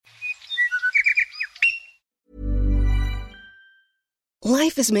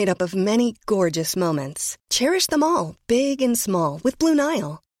Life is made up of many gorgeous moments. Cherish them all, big and small, with Blue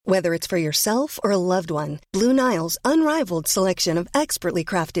Nile. Whether it's for yourself or a loved one, Blue Nile's unrivaled selection of expertly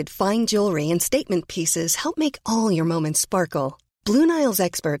crafted fine jewelry and statement pieces help make all your moments sparkle. Blue Nile's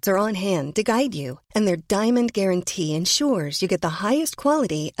experts are on hand to guide you, and their diamond guarantee ensures you get the highest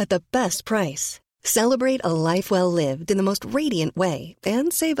quality at the best price. Celebrate a life well lived in the most radiant way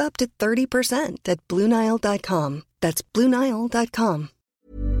and save up to 30% at BlueNile.com. That's BlueNile.com.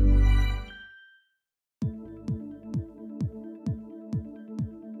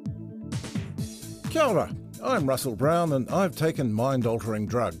 Kia ora, I'm Russell Brown and I've taken mind-altering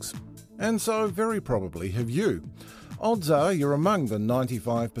drugs. And so very probably have you. Odds are you're among the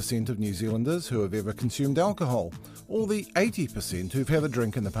 95% of New Zealanders who have ever consumed alcohol, or the 80% who've had a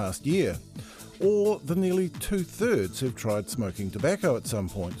drink in the past year, or the nearly 2/3 who've tried smoking tobacco at some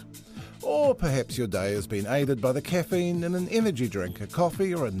point. Or perhaps your day has been aided by the caffeine in an energy drink, a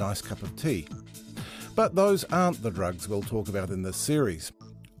coffee or a nice cup of tea. But those aren't the drugs we'll talk about in this series.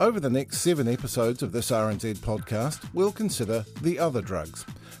 Over the next 7 episodes of this RNZ podcast, we'll consider the other drugs,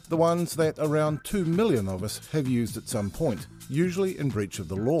 the ones that around 2 million of us have used at some point, usually in breach of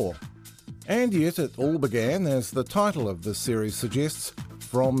the law. And yet it all began, as the title of this series suggests,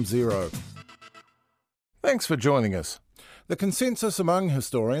 from zero. Thanks for joining us. The consensus among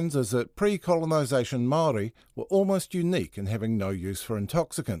historians is that pre-colonisation Māori were almost unique in having no use for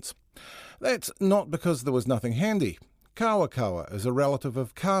intoxicants. That's not because there was nothing handy. Kawakawa is a relative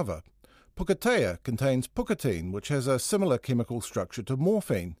of kava. Pukatea contains pukatine, which has a similar chemical structure to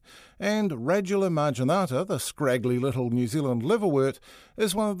morphine. And Radula marginata, the scraggly little New Zealand liverwort,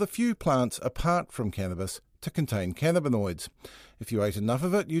 is one of the few plants apart from cannabis to contain cannabinoids. If you ate enough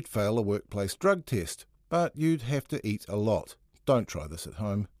of it, you'd fail a workplace drug test. But you'd have to eat a lot. Don't try this at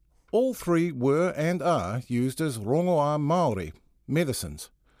home. All three were and are used as rongoā Māori, medicines,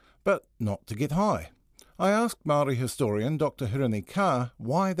 but not to get high. I asked Māori historian Dr. Hirini Kā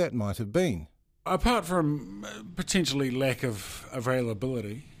why that might have been. Apart from potentially lack of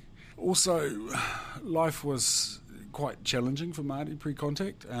availability, also life was quite challenging for Māori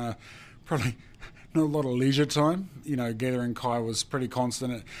pre-contact. Probably not a lot of leisure time. Gathering kai was pretty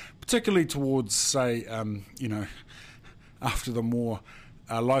constant, particularly towards, say, after the war.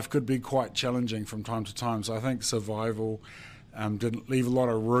 Life could be quite challenging from time to time. So I think survival didn't leave a lot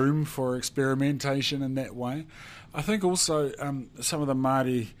of room for experimentation in that way. I think also some of the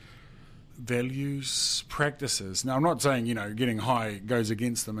Māori values, practices. Now, I'm not saying, getting high goes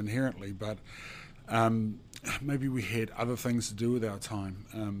against them inherently, but maybe we had other things to do with our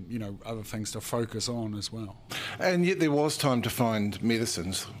time, other things to focus on as well. And yet there was time to find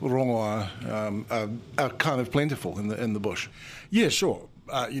medicines. Rongoā are kind of plentiful in the bush. Yeah, sure.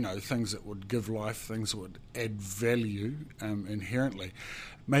 Things that would give life, things that would add value inherently.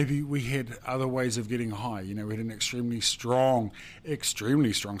 Maybe we had other ways of getting high. We had an extremely strong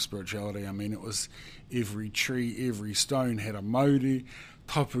spirituality. I mean, it was every tree, every stone had a mauri.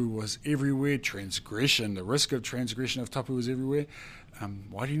 Tapu was everywhere. The risk of transgression of tapu was everywhere.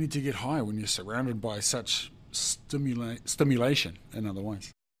 Why do you need to get high when you're surrounded by such stimulation in other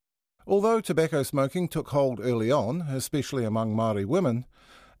ways? Although tobacco smoking took hold early on, especially among Māori women,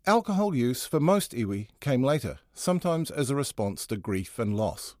 alcohol use for most iwi came later, sometimes as a response to grief and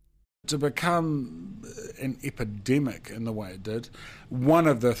loss. To become an epidemic in the way it did, one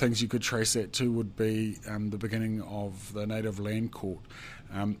of the things you could trace that to would be the beginning of the Native Land Court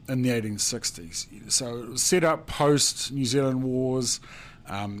in the 1860s. So it was set up post-New Zealand Wars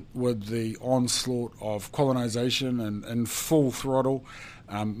with the onslaught of colonisation and in full throttle.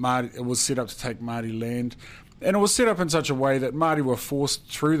 It was set up to take Māori land. And it was set up in such a way that Māori were forced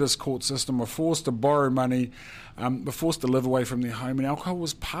through this court system, were forced to borrow money, were forced to live away from their home, and alcohol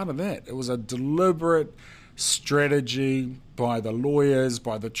was part of that. It was a deliberate strategy by the lawyers,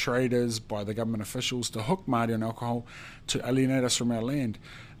 by the traders, by the government officials to hook Māori on alcohol to alienate us from our land.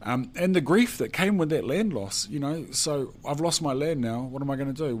 And the grief that came with that land loss, so I've lost my land now, what am I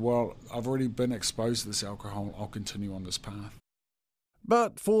going to do? Well, I've already been exposed to this alcohol, I'll continue on this path.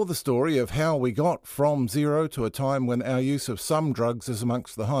 But for the story of how we got from zero to a time when our use of some drugs is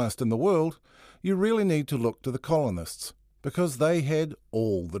amongst the highest in the world, you really need to look to the colonists, because they had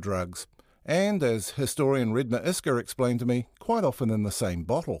all the drugs. And, as historian Redma Isker explained to me, quite often in the same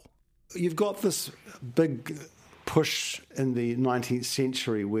bottle. You've got this big push in the 19th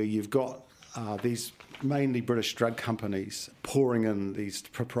century where you've got these mainly British drug companies pouring in these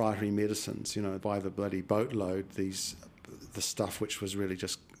proprietary medicines, by the bloody boatload, the stuff which was really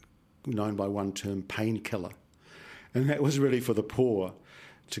just known by one term, painkiller. And that was really for the poor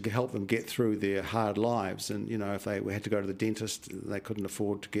to help them get through their hard lives. And, if they had to go to the dentist, they couldn't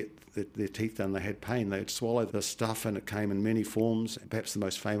afford to get their teeth done, they had pain, they'd swallow the stuff, and it came in many forms. Perhaps the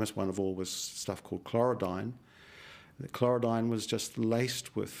most famous one of all was stuff called chlorodyne. The chlorodyne was just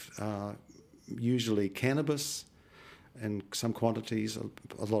laced with usually cannabis in some quantities,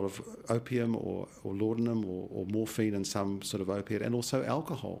 a lot of opium or laudanum or morphine and some sort of opiate, and also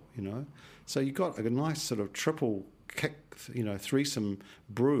alcohol, So you got a nice sort of triple kick, threesome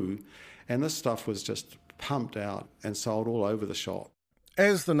brew, and this stuff was just pumped out and sold all over the shop.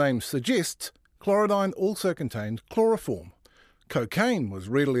 As the name suggests, chlorodyne also contained chloroform. Cocaine was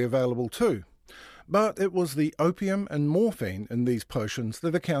readily available too. But it was the opium and morphine in these potions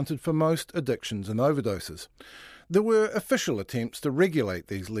that accounted for most addictions and overdoses. There were official attempts to regulate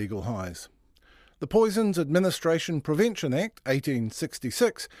these legal highs. The Poisons Administration Prevention Act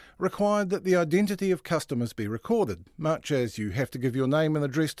 1866 required that the identity of customers be recorded, much as you have to give your name and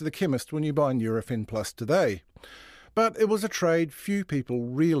address to the chemist when you buy Nurofen Plus today. But it was a trade few people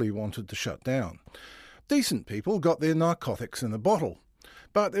really wanted to shut down. Decent people got their narcotics in a bottle.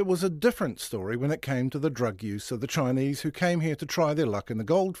 But it was a different story when it came to the drug use of the Chinese who came here to try their luck in the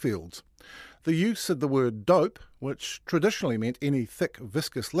goldfields. The use of the word dope, which traditionally meant any thick,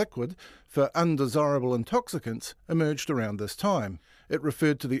 viscous liquid, for undesirable intoxicants, emerged around this time. It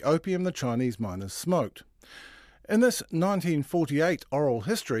referred to the opium the Chinese miners smoked. In this 1948 oral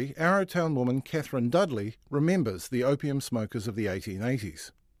history, Arrowtown woman Catherine Dudley remembers the opium smokers of the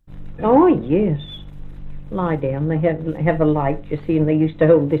 1880s. Oh, yes. Lie down. They have a light, you see, and they used to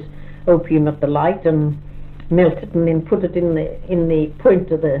hold this opium at the light and melt it and then put it in the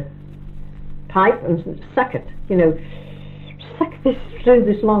point of the pipe and suck it, suck this through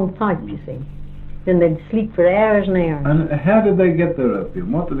this long pipe, you see. Then they'd sleep for hours and hours. And how did they get their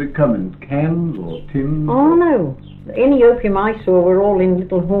opium? What did it come in, cans or tins? Oh, no. Any opium I saw were all in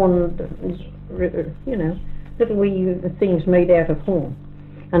little horn, little wee things made out of horn.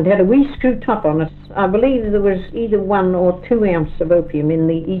 And had a wee screw top on it. I believe there was either 1 or 2 ounces of opium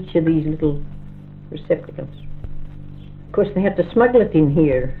in each of these little receptacles. Of course, they had to smuggle it in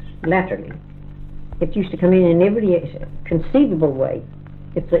here laterally. It used to come in every conceivable way.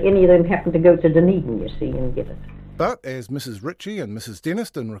 If any of them happened to go to Dunedin, you see, and get it. But, as Mrs. Ritchie and Mrs.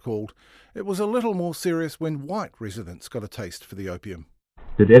 Denniston recalled, it was a little more serious when white residents got a taste for the opium.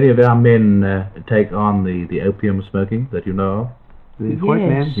 Did any of our men take on the opium smoking that you know of? These white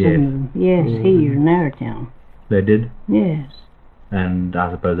men? Yes, here in Arrowtown. They did? Yes. And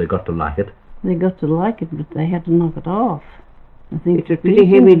I suppose they got to like it? They got to like it, but they had to knock it off. I think it's a pretty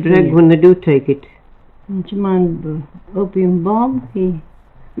heavy drug when they do take it. Don't you mind Opium Bob?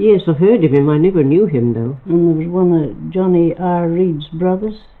 Yes, I've heard of him. I never knew him, though. And there was one of Johnny R. Reed's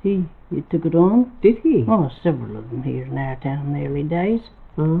brothers. He took it on. Did he? Oh, several of them here in Arrowtown in the early days.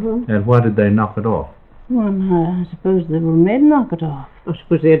 Uh-huh. And why did they knock it off? Well, I suppose they were made to knock it off. I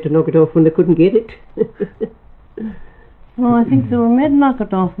suppose they had to knock it off when they couldn't get it. Well, I think they were made to knock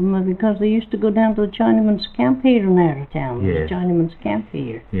it off because they used to go down to the Chinaman's camp here in Arrowtown. Yes. The Chinaman's camp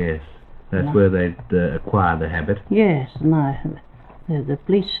here. Yes, that's where they'd acquired the habit. Yes, and the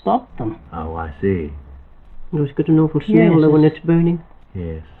police stopped them. Oh, I see. It's got an awful smell, though, when it's burning.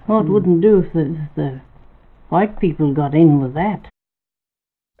 Yes. Well, it wouldn't do if the white people got in with that.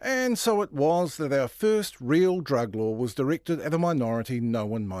 And so it was that our first real drug law was directed at a minority no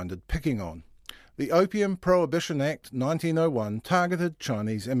one minded picking on. The Opium Prohibition Act 1901 targeted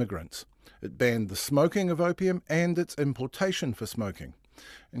Chinese immigrants. It banned the smoking of opium and its importation for smoking.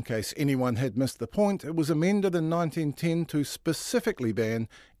 In case anyone had missed the point, it was amended in 1910 to specifically ban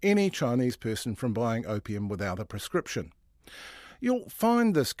any Chinese person from buying opium without a prescription. You'll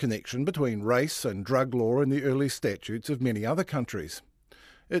find this connection between race and drug law in the early statutes of many other countries.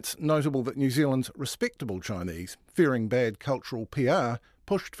 It's notable that New Zealand's respectable Chinese, fearing bad cultural PR,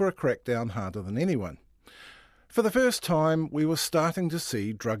 pushed for a crackdown harder than anyone. For the first time, we were starting to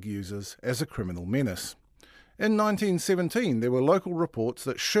see drug users as a criminal menace. In 1917, there were local reports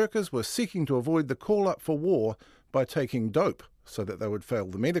that shirkers were seeking to avoid the call-up for war by taking dope so that they would fail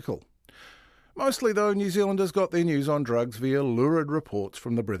the medical. Mostly, though, New Zealanders got their news on drugs via lurid reports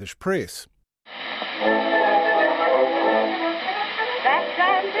from the British press.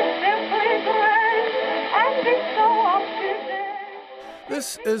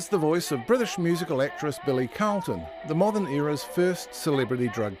 This is the voice of British musical actress Billy Carlton, the modern era's first celebrity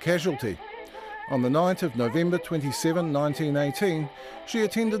drug casualty. On the night of November 27, 1918, she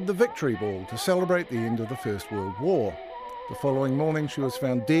attended the Victory Ball to celebrate the end of the First World War. The following morning she was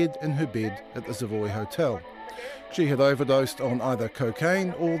found dead in her bed at the Savoy Hotel. She had overdosed on either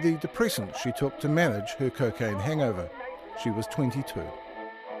cocaine or the depressant she took to manage her cocaine hangover. She was 22.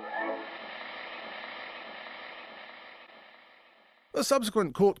 The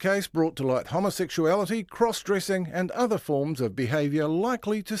subsequent court case brought to light homosexuality, cross-dressing and other forms of behaviour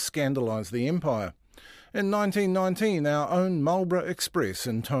likely to scandalise the empire. In 1919, our own Marlborough Express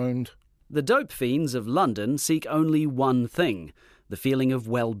intoned, "The dope fiends of London seek only one thing, the feeling of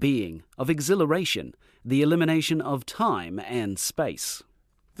well-being, of exhilaration, the elimination of time and space."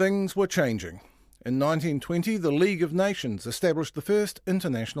 Things were changing. In 1920, the League of Nations established the first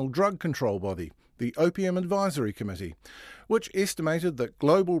international drug control body, the Opium Advisory Committee, which estimated that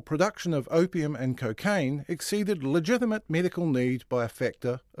global production of opium and cocaine exceeded legitimate medical need by a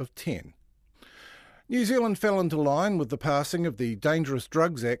factor of 10. New Zealand fell into line with the passing of the Dangerous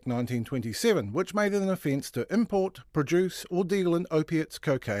Drugs Act 1927, which made it an offence to import, produce or deal in opiates,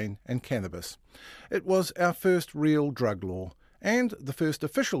 cocaine and cannabis. It was our first real drug law, and the first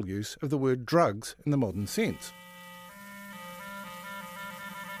official use of the word drugs in the modern sense.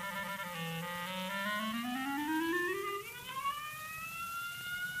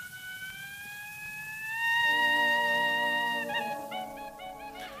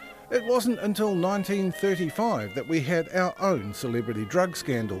 It wasn't until 1935 that we had our own celebrity drug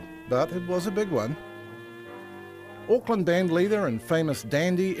scandal, but it was a big one. Auckland band leader and famous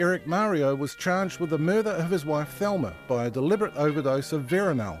dandy Eric Mario was charged with the murder of his wife Thelma by a deliberate overdose of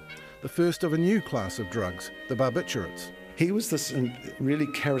Veronal, the first of a new class of drugs, the barbiturates. He was this really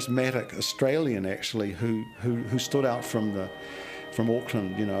charismatic Australian, actually, who stood out from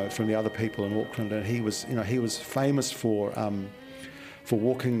Auckland, from the other people in Auckland, and he was famous for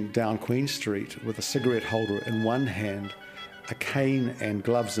walking down Queen Street with a cigarette holder in one hand, a cane and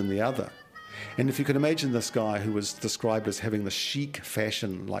gloves in the other. And if you can imagine this guy who was described as having the chic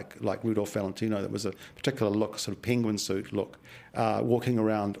fashion like Rudolph Valentino, that was a particular look, sort of penguin suit look, walking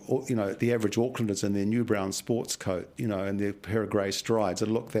around, the average Aucklanders in their new brown sports coat, and their pair of grey strides, a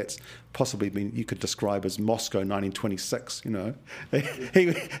look that's possibly you could describe as Moscow 1926,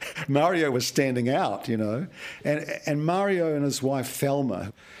 Mario was standing out, and Mario and his wife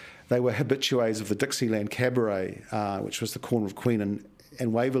Thelma, they were habitués of the Dixieland Cabaret, which was the corner of Queen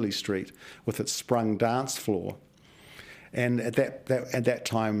and Waverley Street with its sprung dance floor, and at that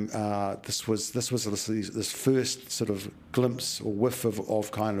time, this was this first sort of glimpse or whiff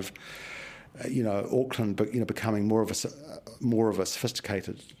of kind of Auckland, but becoming more of a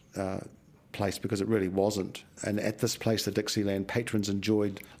sophisticated place, because it really wasn't. And at this place, the Dixieland patrons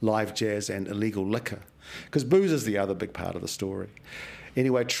enjoyed live jazz and illegal liquor, because booze is the other big part of the story.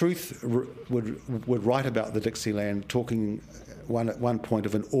 Anyway, Truth would write about the Dixieland, talking at one point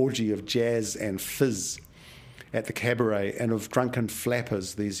of an orgy of jazz and fizz at the cabaret, and of drunken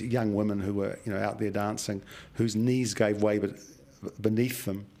flappers, these young women who were out there dancing, whose knees gave way beneath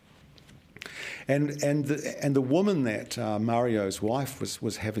them. And the woman that Mario's wife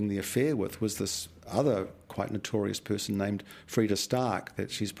was having the affair with was this other quite notorious person named Frida Stark,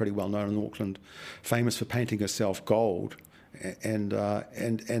 that she's pretty well known in Auckland, famous for painting herself gold.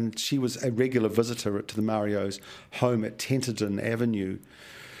 And she was a regular visitor to the Mario's home at Tenterden Avenue.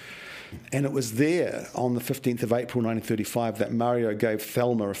 And it was there on the 15th of April 1935 that Mario gave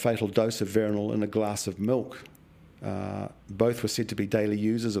Thelma a fatal dose of Veronal in a glass of milk. Both were said to be daily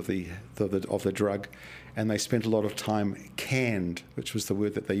users of the drug, and they spent a lot of time canned, which was the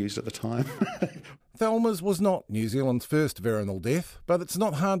word that they used at the time. Thelma's was not New Zealand's first Veronal death, but it's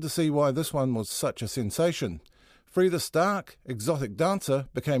not hard to see why this one was such a sensation. Frida Stark, exotic dancer,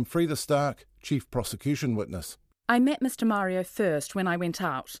 became Frida Stark, chief prosecution witness. I met Mr. Mario first when I went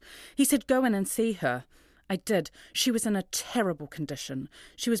out. He said, "Go in and see her." I did. She was in a terrible condition.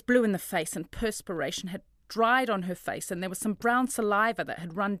 She was blue in the face, and perspiration had dried on her face, and there was some brown saliva that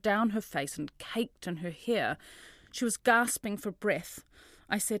had run down her face and caked in her hair. She was gasping for breath.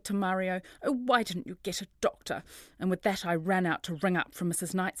 I said to Mario, "Oh, why didn't you get a doctor?" And with that I ran out to ring up from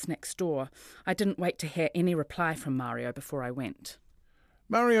Mrs. Knight's next door. I didn't wait to hear any reply from Mario before I went.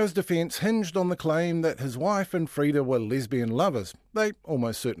 Mario's defence hinged on the claim that his wife and Frida were lesbian lovers. They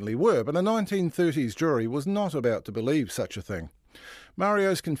almost certainly were, but a 1930s jury was not about to believe such a thing.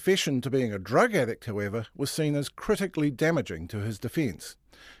 Mario's confession to being a drug addict, however, was seen as critically damaging to his defence.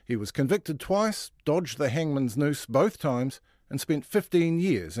 He was convicted twice, dodged the hangman's noose both times, and spent 15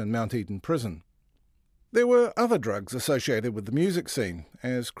 years in Mount Eden prison. There were other drugs associated with the music scene.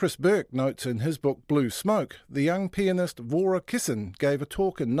 As Chris Burke notes in his book Blue Smoke, the young pianist Vora Kissin gave a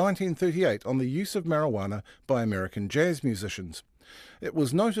talk in 1938 on the use of marijuana by American jazz musicians. It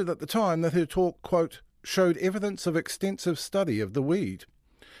was noted at the time that her talk, quote, showed evidence of extensive study of the weed.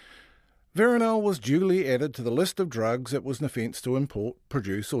 Veronal was duly added to the list of drugs it was an offence to import,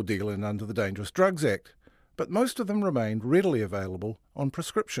 produce or deal in under the Dangerous Drugs Act, but most of them remained readily available on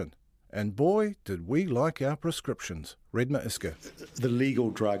prescription. And boy, did we like our prescriptions. Redma Isker. The legal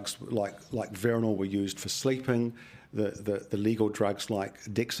drugs like Veronal were used for sleeping. The legal drugs like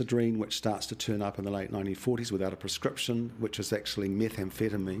Dexedrine, which starts to turn up in the late 1940s without a prescription, which is actually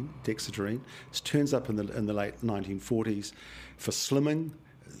methamphetamine, Dexedrine. It turns up in the late 1940s for slimming.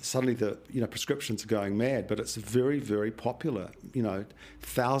 Suddenly the prescriptions are going mad, but it's very, very popular.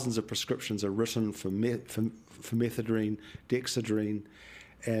 Thousands of prescriptions are written for methadone, Dexedrine,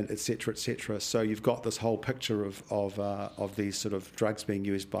 and et cetera. So you've got this whole picture of these sort of drugs being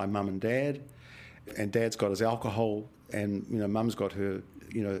used by mum and dad, and dad's got his alcohol, and mum's got her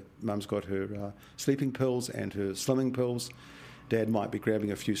sleeping pills and her slimming pills. Dad might be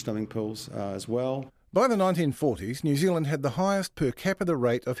grabbing a few slimming pills as well. By the 1940s, New Zealand had the highest per capita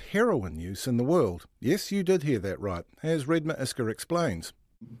rate of heroin use in the world. Yes, you did hear that right, as Redma Isker explains.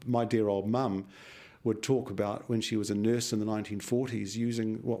 My dear old mum would talk about when she was a nurse in the 1940s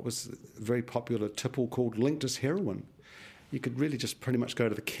using what was a very popular tipple called Linctus heroin. You could really just pretty much go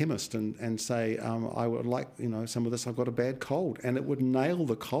to the chemist and say, I would like, some of this, I've got a bad cold. And it would nail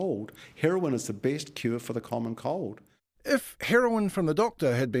the cold. Heroin is the best cure for the common cold. If heroin from the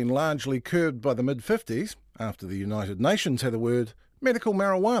doctor had been largely curbed by the mid-50s, after the United Nations had a word, medical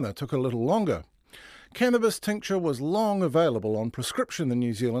marijuana took a little longer. Cannabis tincture was long available on prescription in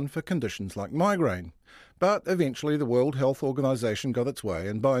New Zealand for conditions like migraine. But eventually the World Health Organisation got its way,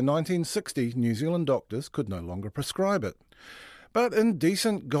 and by 1960 New Zealand doctors could no longer prescribe it. But in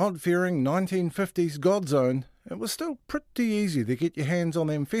decent, God-fearing 1950s God zone, it was still pretty easy to get your hands on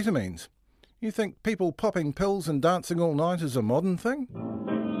amphetamines. You think people popping pills and dancing all night is a modern thing?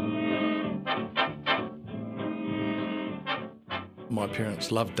 My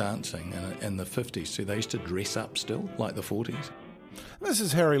parents loved dancing in the 50s, so they used to dress up still, like the 40s. This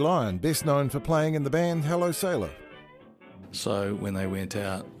is Harry Lyon, best known for playing in the band Hello Sailor. So when they went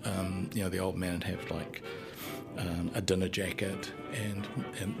out, the old man would have like a dinner jacket and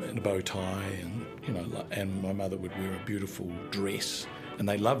a bow tie, and my mother would wear a beautiful dress. And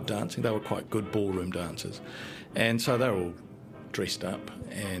they loved dancing. They were quite good ballroom dancers. And so they were all dressed up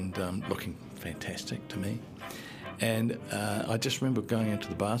and looking fantastic to me. And I just remember going into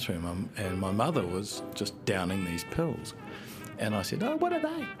the bathroom and my mother was just downing these pills. And I said, "Oh, what are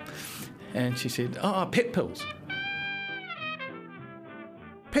they?" And she said, "Oh, pep pills."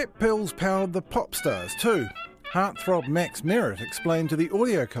 Pep pills powered the pop stars too. Heartthrob Max Merritt explained to the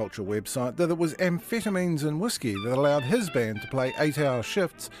Audioculture website that it was amphetamines and whiskey that allowed his band to play 8-hour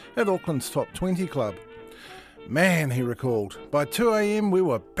shifts at Auckland's Top 20 Club. Man, he recalled, by 2 a.m. we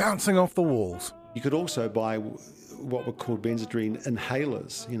were bouncing off the walls. You could also buy what were called Benzedrine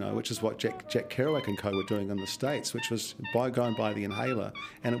inhalers, which is what Jack Kerouac and co were doing in the States, which was go and buy the inhaler,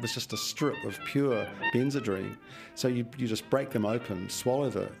 and it was just a strip of pure Benzedrine. So you just break them open,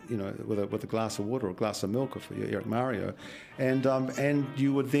 swallow with a glass of water or a glass of milk for your Eric Mario, and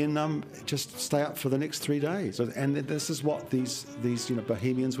you would then just stay up for the next 3 days. And this is what these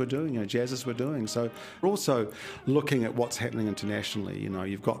bohemians were doing, jazzers were doing. So we're also looking at what's happening internationally.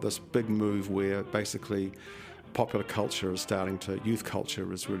 You've got this big move where basically popular culture youth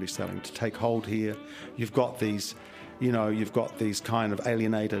culture is really starting to take hold here. You've got these kind of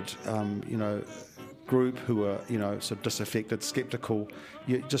alienated, group who are, sort of disaffected, sceptical.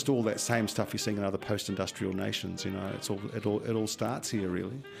 Just all that same stuff you're seeing in other post-industrial nations. It all starts here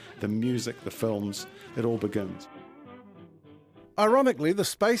really. The music, the films, it all begins. Ironically, the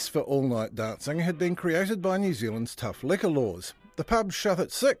space for all-night dancing had been created by New Zealand's tough liquor laws. The pubs shut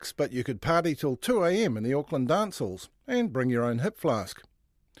at 6, but you could party till 2 a.m. in the Auckland dance halls and bring your own hip flask.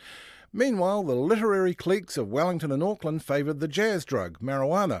 Meanwhile, the literary cliques of Wellington and Auckland favoured the jazz drug,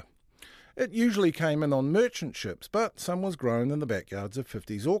 marijuana. It usually came in on merchant ships, but some was grown in the backyards of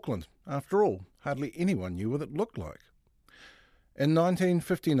 50s Auckland. After all, hardly anyone knew what it looked like. In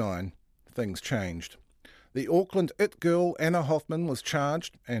 1959, things changed. The Auckland it girl Anna Hoffman was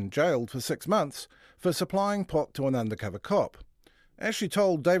charged and jailed for 6 months for supplying pot to an undercover cop. As she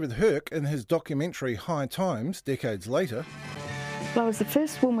told David Herc in his documentary High Times decades later, "I was the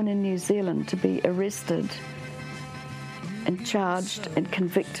first woman in New Zealand to be arrested and charged and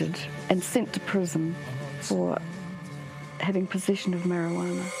convicted and sent to prison for having possession of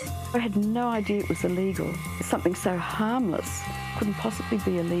marijuana. I had no idea it was illegal. Something so harmless couldn't possibly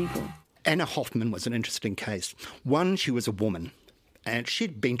be illegal." Anna Hoffman was an interesting case. One, she was a woman. And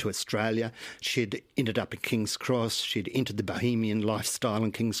she'd been to Australia, she'd ended up at King's Cross, she'd entered the bohemian lifestyle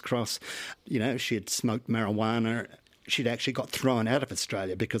in King's Cross, she had smoked marijuana. She'd actually got thrown out of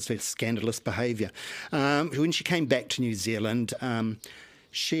Australia because of her scandalous behaviour. When she came back to New Zealand,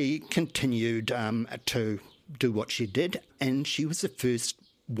 she continued to do what she did, and she was the first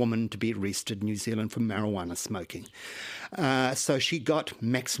woman to be arrested in New Zealand for marijuana smoking. So she got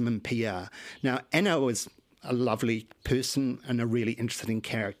maximum PR. Now, Anna was a lovely person and a really interesting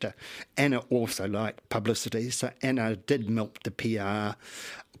character. Anna also liked publicity, so Anna did milk the PR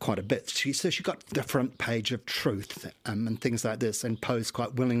quite a bit. So she got the front page of Truth and things like this, and posed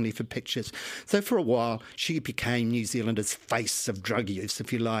quite willingly for pictures. So for a while, she became New Zealand's face of drug use,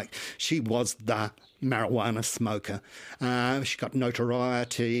 if you like. She was the marijuana smoker. She got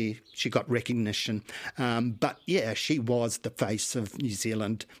notoriety, she got recognition. But yeah, she was the face of New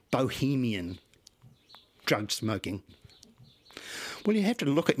Zealand bohemian drug smoking. Well, you have to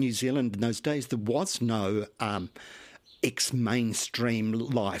look at New Zealand in those days. There was no ex-mainstream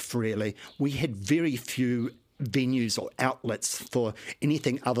life, really. We had very few venues or outlets for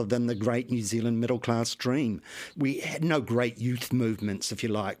anything other than the great New Zealand middle-class dream. We had no great youth movements, if you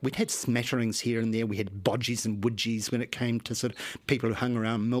like. We'd had smatterings here and there. We had bodgies and woodgies when it came to sort of people who hung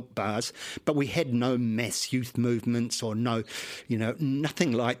around milk bars, but we had no mass youth movements or no,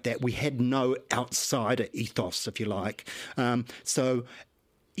 nothing like that. We had no outsider ethos, if you like.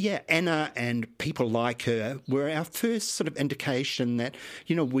 Yeah, Anna and people like her were our first sort of indication that,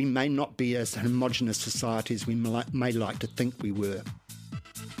 we may not be as homogenous society as we may like to think we were.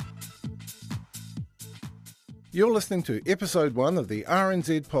 You're listening to episode 1 of the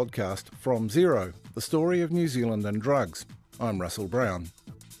RNZ podcast From Zero, the story of New Zealand and drugs. I'm Russell Brown.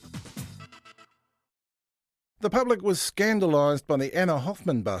 The public was scandalised by the Anna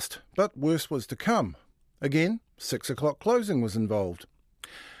Hoffman bust, but worse was to come. Again, 6 o'clock closing was involved.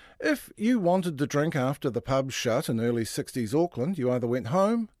 If you wanted to drink after the pubs shut in early 60s Auckland, you either went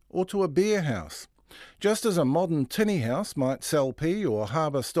home or to a beer house. Just as a modern tinny house might sell pee or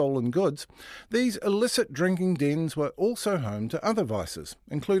harbour stolen goods, these illicit drinking dens were also home to other vices,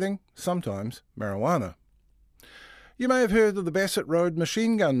 including, sometimes, marijuana. You may have heard of the Bassett Road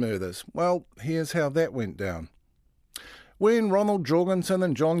machine gun murders. Well, here's how that went down. When Ronald Jorgensen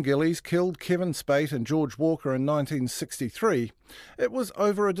and John Gillies killed Kevin Spate and George Walker in 1963, it was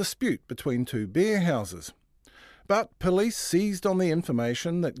over a dispute between two beer houses. But police seized on the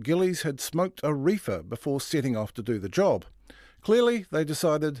information that Gillies had smoked a reefer before setting off to do the job. Clearly, they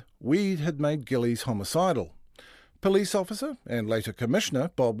decided weed had made Gillies homicidal. Police officer, and later Commissioner,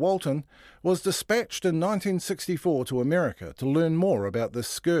 Bob Walton, was dispatched in 1964 to America to learn more about this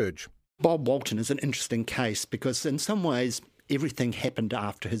scourge. Bob Walton is an interesting case because in some ways everything happened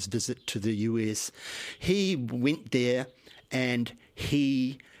after his visit to the US. He went there and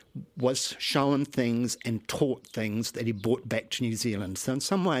he was shown things and taught things that he brought back to New Zealand. So in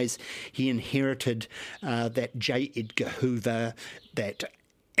some ways he inherited that J. Edgar Hoover, that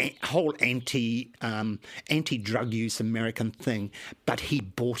whole anti-drug use American thing, but he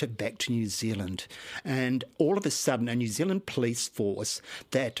brought it back to New Zealand. And all of a sudden, a New Zealand police force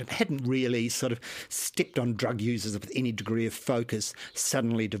that hadn't really sort of stepped on drug users with any degree of focus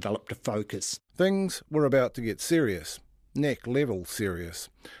suddenly developed a focus. Things were about to get serious. Neck-level serious.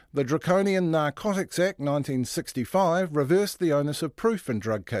 The Draconian Narcotics Act 1965 reversed the onus of proof in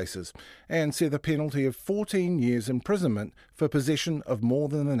drug cases and set a penalty of 14 years imprisonment for possession of more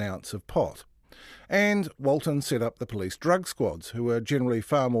than an ounce of pot. And Walton set up the police drug squads, who were generally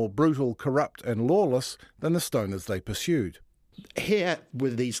far more brutal, corrupt and lawless than the stoners they pursued. Here were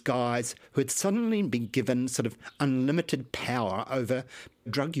these guys who had suddenly been given sort of unlimited power over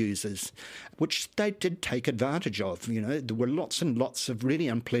drug users, which they did take advantage of. There were lots and lots of really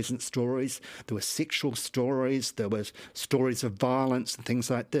unpleasant stories. There were sexual stories. There were stories of violence and things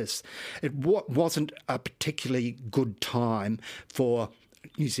like this. It wasn't a particularly good time for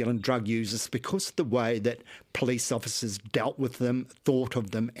New Zealand drug users because of the way that police officers dealt with them, thought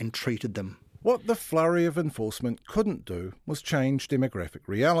of them and treated them. What the flurry of enforcement couldn't do was change demographic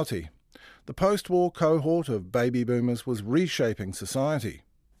reality. The post-war cohort of baby boomers was reshaping society.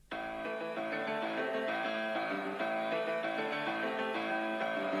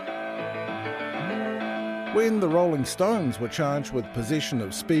 When the Rolling Stones were charged with possession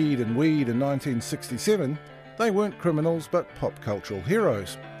of speed and weed in 1967, they weren't criminals but pop cultural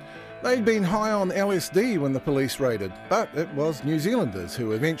heroes. They'd been high on LSD when the police raided, but it was New Zealanders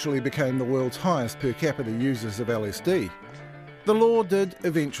who eventually became the world's highest per capita users of LSD. The law did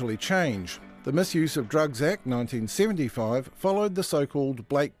eventually change. The Misuse of Drugs Act 1975 followed the so-called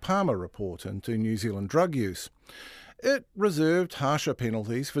Blake Palmer report into New Zealand drug use. It reserved harsher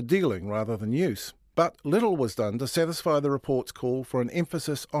penalties for dealing rather than use, but little was done to satisfy the report's call for an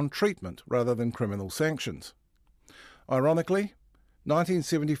emphasis on treatment rather than criminal sanctions. Ironically,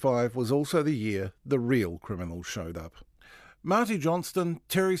 1975 was also the year the real criminals showed up. Marty Johnston,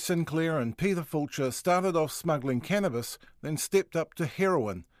 Terry Sinclair and Peter Fulcher started off smuggling cannabis, then stepped up to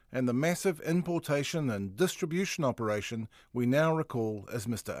heroin and the massive importation and distribution operation we now recall as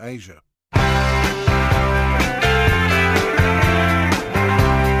Mr. Asia.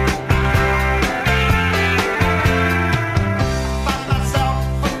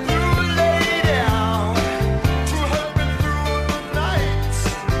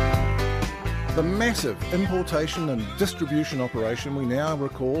 The massive importation and distribution operation we now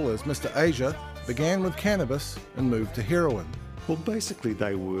recall as Mr. Asia began with cannabis and moved to heroin. Well, basically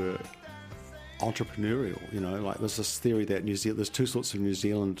they were entrepreneurial, like there's this theory that there's two sorts of New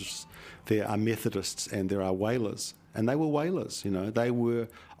Zealanders. There are Methodists and there are whalers. And they were whalers, they were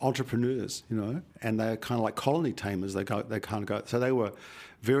entrepreneurs, and they're kind of like colony tamers. So they were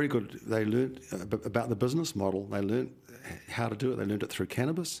very good. They learned about the business model. They learned how to do it. They learned it through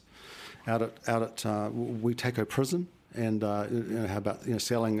cannabis. Out at Witako prison, and how about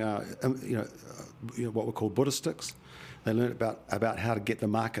selling what were called Buddha sticks. They learned about how to get the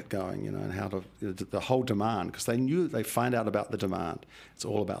market going, and how to the whole demand, because they find out about the demand. It's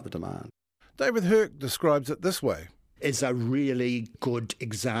all about the demand. David Herc describes it this way. Is a really good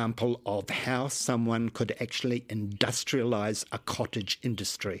example of how someone could actually industrialise a cottage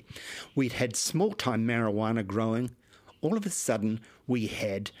industry. We'd had small-time marijuana growing. All of a sudden, we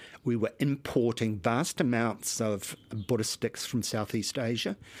were importing vast amounts of Buddha sticks from Southeast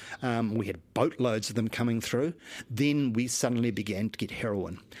Asia. We had boatloads of them coming through. Then we suddenly began to get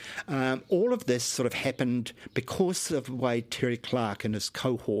heroin. All of this sort of happened because of the way Terry Clark and his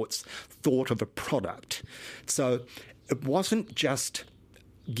cohorts thought of a product. So it wasn't just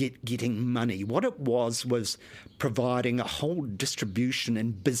getting money. What it was providing a whole distribution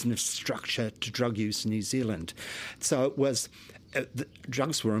and business structure to drug use in New Zealand. So it was the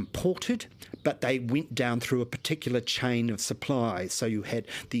drugs were imported, but they went down through a particular chain of supply. So you had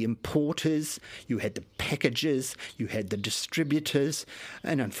the importers, you had the packagers, you had the distributors,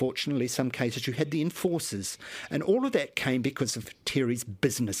 and unfortunately, some cases, you had the enforcers. And all of that came because of Terry's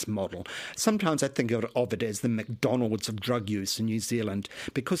business model. Sometimes I think of it as the McDonald's of drug use in New Zealand,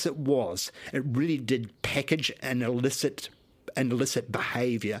 because it really did package and elicit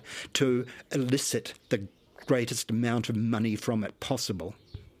behaviour to elicit the greatest amount of money from it possible.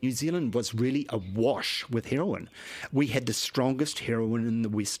 New Zealand was really awash with heroin. We had the strongest heroin in the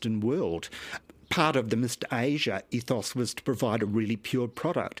Western world. Part of the Mr. Asia ethos was to provide a really pure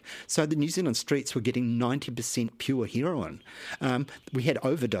product. So the New Zealand streets were getting 90% pure heroin. We had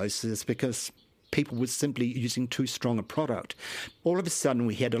overdoses because people were simply using too strong a product. All of a sudden,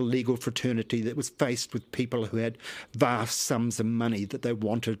 we had a legal fraternity that was faced with people who had vast sums of money that they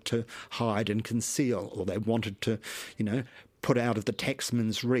wanted to hide and conceal, or they wanted to, put out of the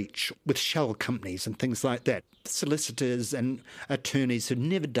taxman's reach, with shell companies and things like that. Solicitors and attorneys who'd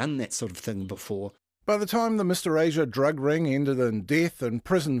never done that sort of thing before. By the time the Mr. Asia drug ring ended in death and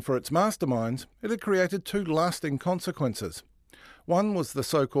prison for its masterminds, it had created two lasting consequences. One was the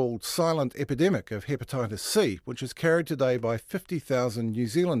so-called silent epidemic of hepatitis C, which is carried today by 50,000 New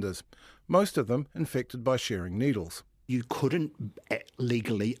Zealanders, most of them infected by sharing needles. You couldn't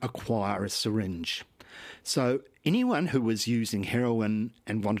legally acquire a syringe. So anyone who was using heroin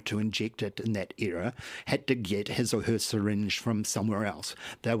and wanted to inject it in that era had to get his or her syringe from somewhere else.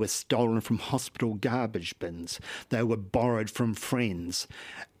 They were stolen from hospital garbage bins. They were borrowed from friends.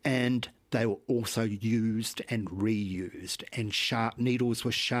 And they were also used and reused, and sharp needles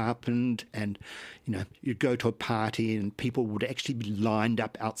were sharpened, and you'd go to a party and people would actually be lined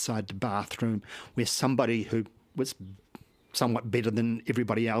up outside the bathroom where somebody who was somewhat better than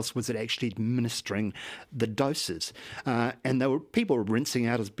everybody else was actually administering the doses. And people were rinsing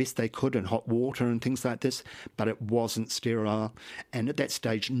out as best they could in hot water and things like this, but it wasn't sterile. And at that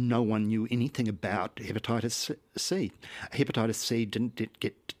stage, no one knew anything about hepatitis C. Hepatitis C didn't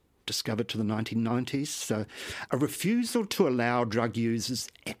get discovered to the 1990s. So a refusal to allow drug users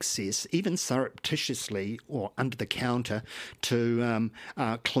access, even surreptitiously or under the counter, to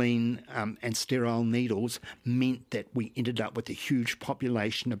clean and sterile needles meant that we ended up with a huge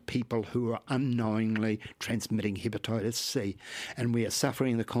population of people who were unknowingly transmitting hepatitis C, and we are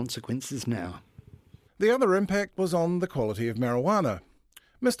suffering the consequences now. The other impact was on the quality of marijuana.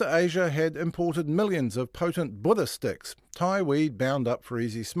 Mr. Asia had imported millions of potent Buddha sticks, Thai weed bound up for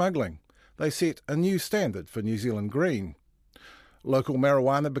easy smuggling. They set a new standard for New Zealand green. Local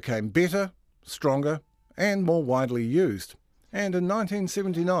marijuana became better, stronger and more widely used. And in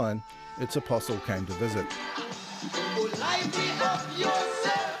 1979, its apostle came to visit.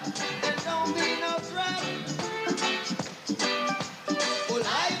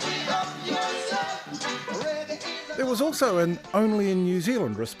 There was also an only in New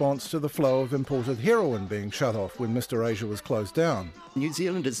Zealand response to the flow of imported heroin being shut off when Mr Asia was closed down. New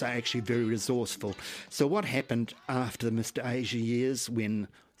Zealanders are actually very resourceful. So what happened after the Mr Asia years, when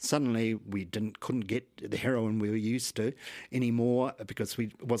suddenly we couldn't get the heroin we were used to anymore because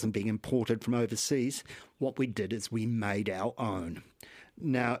it wasn't being imported from overseas, what we did is we made our own.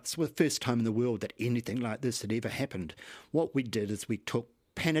 Now, it's the first time in the world that anything like this had ever happened. What we did is we took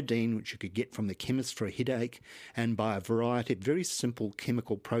Panadine, which you could get from the chemist for a headache, and by a variety of very simple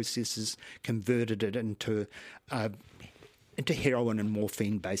chemical processes converted it into heroin and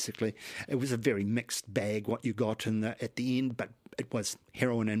morphine, basically. It was a very mixed bag what you got at the end, but it was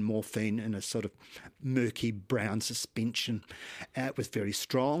heroin and morphine in a sort of murky brown suspension. It was very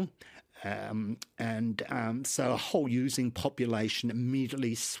strong. So a whole using population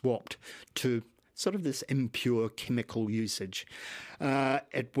immediately swapped to sort of this impure chemical usage.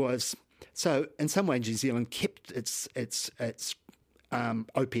 It was so in some ways New Zealand kept its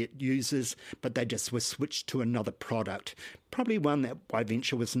opiate users, but they just were switched to another product, probably one that by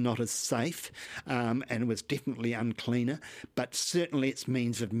venture was not as safe and was definitely uncleaner, but certainly its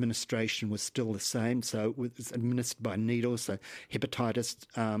means of administration was still the same. So it was administered by needles, so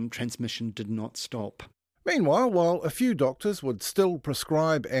hepatitis transmission did not stop. Meanwhile, while a few doctors would still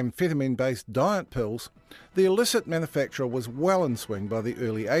prescribe amphetamine-based diet pills, the illicit manufacture was well in swing by the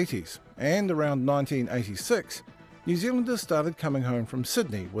early 80s, and around 1986, New Zealanders started coming home from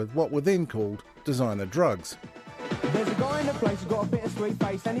Sydney with what were then called designer drugs. There's a guy in the place who's got a bittersweet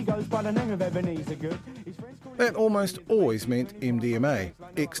face and he goes by the name of Ebenezer Good. That almost always meant MDMA,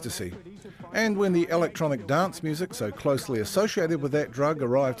 ecstasy. And when the electronic dance music so closely associated with that drug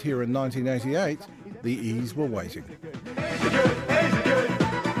arrived here in 1988, the E's were waiting.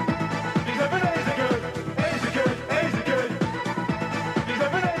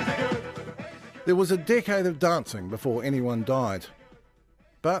 There was a decade of dancing before anyone died.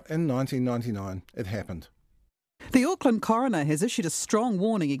 But in 1999, it happened. The Auckland coroner has issued a strong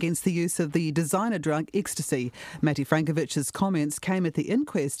warning against the use of the designer drug ecstasy. Matty Frankovich's comments came at the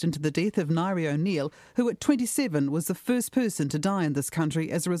inquest into the death of Nairi O'Neill, who at 27 was the first person to die in this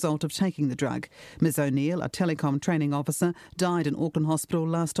country as a result of taking the drug. Ms O'Neill, a telecom training officer, died in Auckland Hospital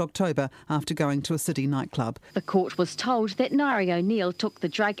last October after going to a city nightclub. The court was told that Nairi O'Neill took the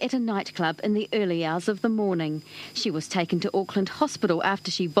drug at a nightclub in the early hours of the morning. She was taken to Auckland Hospital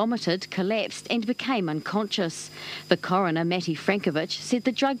after she vomited, collapsed and became unconscious. The coroner, Matty Frankovich, said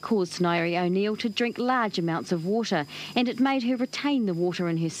the drug caused Nairi O'Neill to drink large amounts of water and it made her retain the water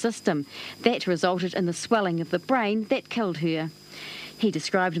in her system. That resulted in the swelling of the brain that killed her. He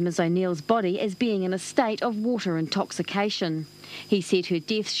described Ms O'Neill's body as being in a state of water intoxication. He said her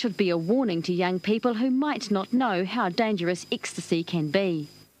death should be a warning to young people who might not know how dangerous ecstasy can be.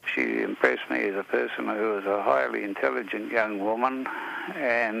 She impressed me as a person who was a highly intelligent young woman,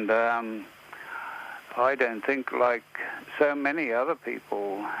 and I don't think, like so many other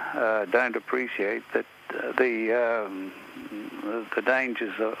people, don't appreciate that the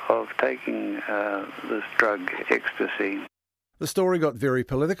dangers of taking this drug, ecstasy. The story got very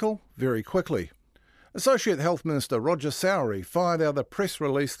political very quickly. Associate Health Minister Roger Sowry fired out a press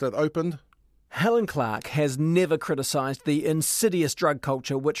release that opened, Helen Clark has never criticised the insidious drug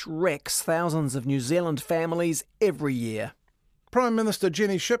culture which wrecks thousands of New Zealand families every year. Prime Minister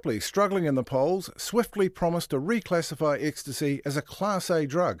Jenny Shipley, struggling in the polls, swiftly promised to reclassify ecstasy as a Class A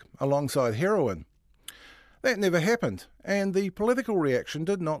drug alongside heroin. That never happened, and the political reaction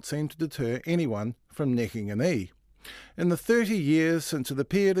did not seem to deter anyone from necking an E. In the 30 years since it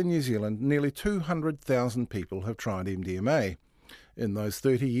appeared in New Zealand, nearly 200,000 people have tried MDMA. In those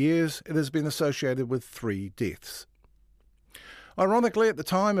 30 years, it has been associated with 3 deaths. Ironically, at the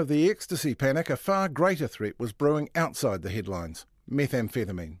time of the ecstasy panic, a far greater threat was brewing outside the headlines: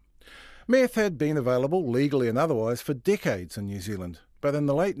 methamphetamine. Meth had been available, legally and otherwise, for decades in New Zealand, but in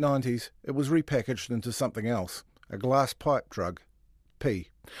the late 90s it was repackaged into something else, a glass pipe drug, P.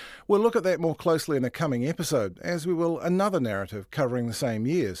 We'll look at that more closely in a coming episode, as we will another narrative covering the same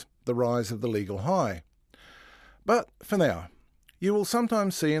years, the rise of the legal high. But for now, you will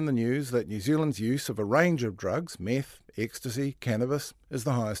sometimes see in the news that New Zealand's use of a range of drugs, meth, ecstasy, cannabis, is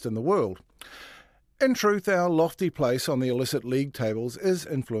the highest in the world. In truth, our lofty place on the illicit league tables is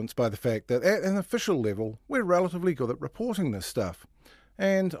influenced by the fact that at an official level, we're relatively good at reporting this stuff.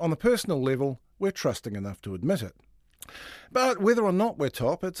 And on the personal level, we're trusting enough to admit it. But whether or not we're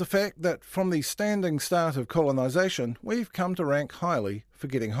top, it's a fact that from the standing start of colonisation, we've come to rank highly for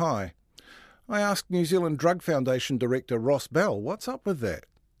getting high. I asked New Zealand Drug Foundation Director Ross Bell, what's up with that?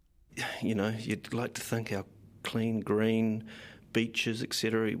 You know, you'd like to think our clean, green, beaches,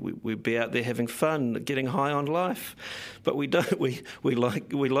 etc. We'd be out there having fun, getting high on life, but we don't. We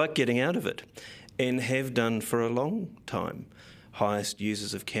like getting out of it, and have done for a long time. Highest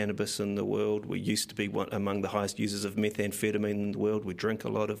users of cannabis in the world. We used to be among the highest users of methamphetamine in the world. We drink a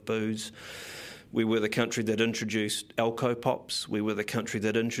lot of booze. We were the country that introduced Alco-Pops. We were the country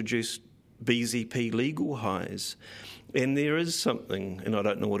that introduced BZP legal highs. And there is something, and I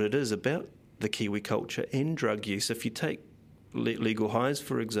don't know what it is, about the Kiwi culture and drug use. If you take legal highs,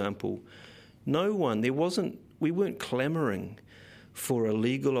 for example, we weren't clamouring for a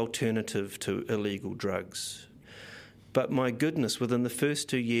legal alternative to illegal drugs. But my goodness, within the first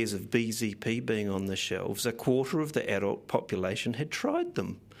 2 years of BZP being on the shelves, a quarter of the adult population had tried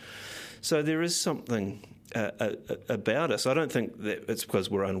them. So there is something about us. I don't think that it's because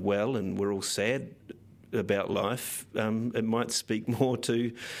we're unwell and we're all sad about life. It might speak more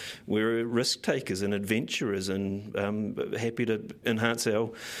to we're risk takers and adventurers and happy to enhance our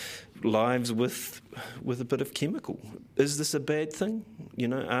lives with a bit of chemical. Is this a bad thing?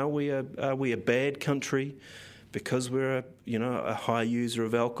 Are we a bad country because we're a high user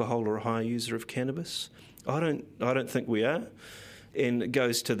of alcohol or a high user of cannabis? I don't think we are. And it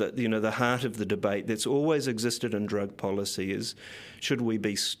goes to the heart of the debate that's always existed in drug policy is, should we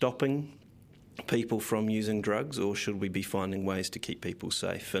be stopping people from using drugs, or should we be finding ways to keep people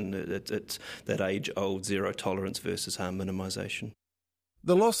safe? And it's that age-old zero tolerance versus harm minimisation.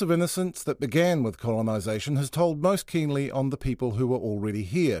 The loss of innocence that began with colonisation has told most keenly on the people who were already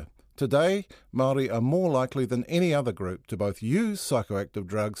here. Today, Māori are more likely than any other group to both use psychoactive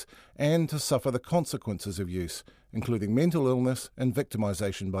drugs and to suffer the consequences of use, including mental illness and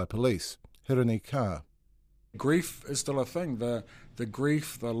victimisation by police. Hirini Ka. Grief is still a thing. The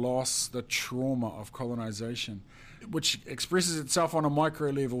grief, the loss, the trauma of colonisation, which expresses itself on a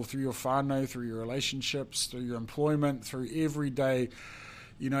micro level through your whānau, through your relationships, through your employment, through everyday,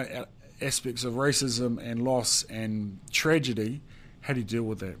 aspects of racism and loss and tragedy. How do you deal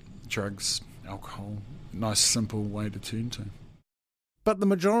with that? Drugs, alcohol, nice simple way to turn to. But the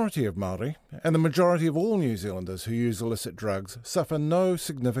majority of Māori, and the majority of all New Zealanders who use illicit drugs, suffer no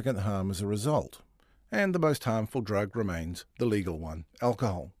significant harm as a result. And the most harmful drug remains the legal one,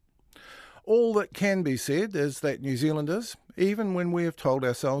 alcohol. All that can be said is that New Zealanders, even when we have told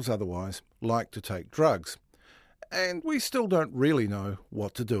ourselves otherwise, like to take drugs. And we still don't really know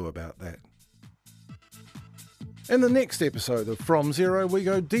what to do about that. In the next episode of From Zero, we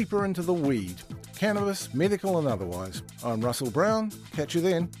go deeper into the weed, cannabis, medical and otherwise. I'm Russell Brown. Catch you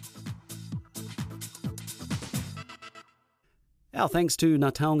then. Our thanks to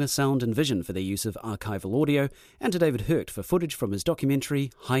Ngā Taonga Sound and Vision for their use of archival audio, and to David Hurt for footage from his documentary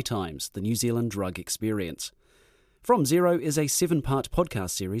High Times, The New Zealand Drug Experience. From Zero is a 7-part podcast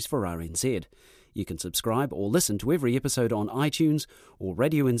series for RNZ. You can subscribe or listen to every episode on iTunes or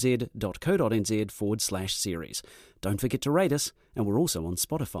radionz.co.nz/series. Don't forget to rate us, and we're also on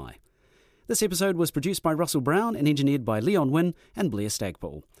Spotify. This episode was produced by Russell Brown and engineered by Leon Wynn and Blair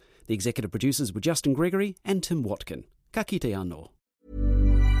Stagpool. The executive producers were Justin Gregory and Tim Watkin. Ka kite anō.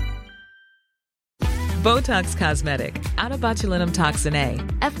 Botox Cosmetic, out of botulinum toxin A,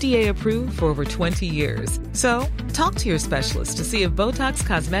 FDA approved for over 20 years. So, talk to your specialist to see if Botox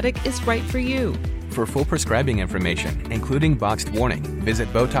Cosmetic is right for you. For full prescribing information, including boxed warning,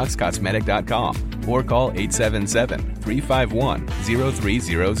 visit BotoxCosmetic.com or call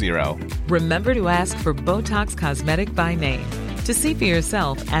 877-351-0300. Remember to ask for Botox Cosmetic by name. To see for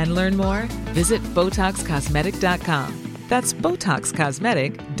yourself and learn more, visit BotoxCosmetic.com. That's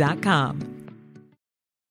BotoxCosmetic.com.